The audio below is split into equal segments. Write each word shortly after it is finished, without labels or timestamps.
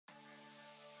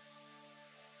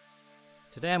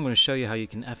Today I'm going to show you how you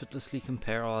can effortlessly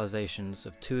compare auralizations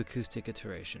of two acoustic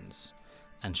iterations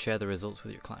and share the results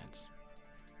with your clients.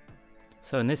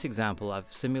 So in this example, I've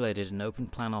simulated an open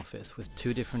plan office with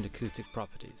two different acoustic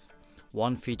properties,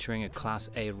 one featuring a Class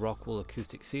A rock wool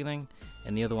acoustic ceiling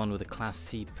and the other one with a Class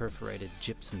C perforated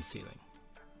gypsum ceiling.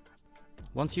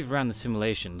 Once you've ran the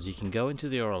simulations, you can go into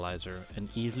the Auralizer and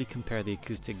easily compare the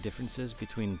acoustic differences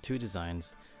between the two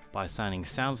designs by assigning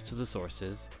sounds to the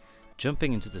sources,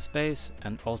 jumping into the space,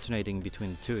 and alternating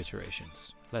between the two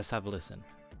iterations. Let's have a listen.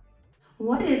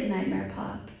 What is Nightmare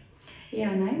Pop?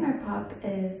 Yeah, Nightmare Pop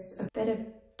is a bit of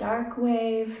dark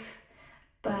wave,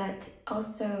 but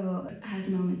also has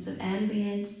moments of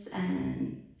ambience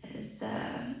and is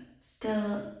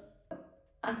still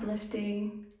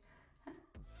uplifting.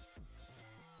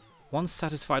 Once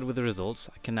satisfied with the results,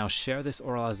 I can now share this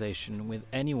auralization with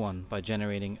anyone by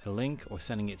generating a link or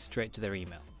sending it straight to their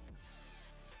email.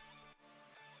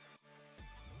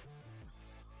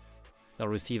 They'll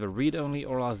receive a read-only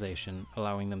auralization,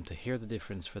 allowing them to hear the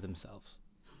difference for themselves.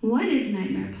 What is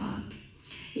Nightmare Pop?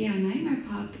 Yeah, Nightmare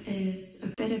Pop is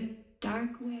a bit of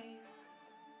dark wave.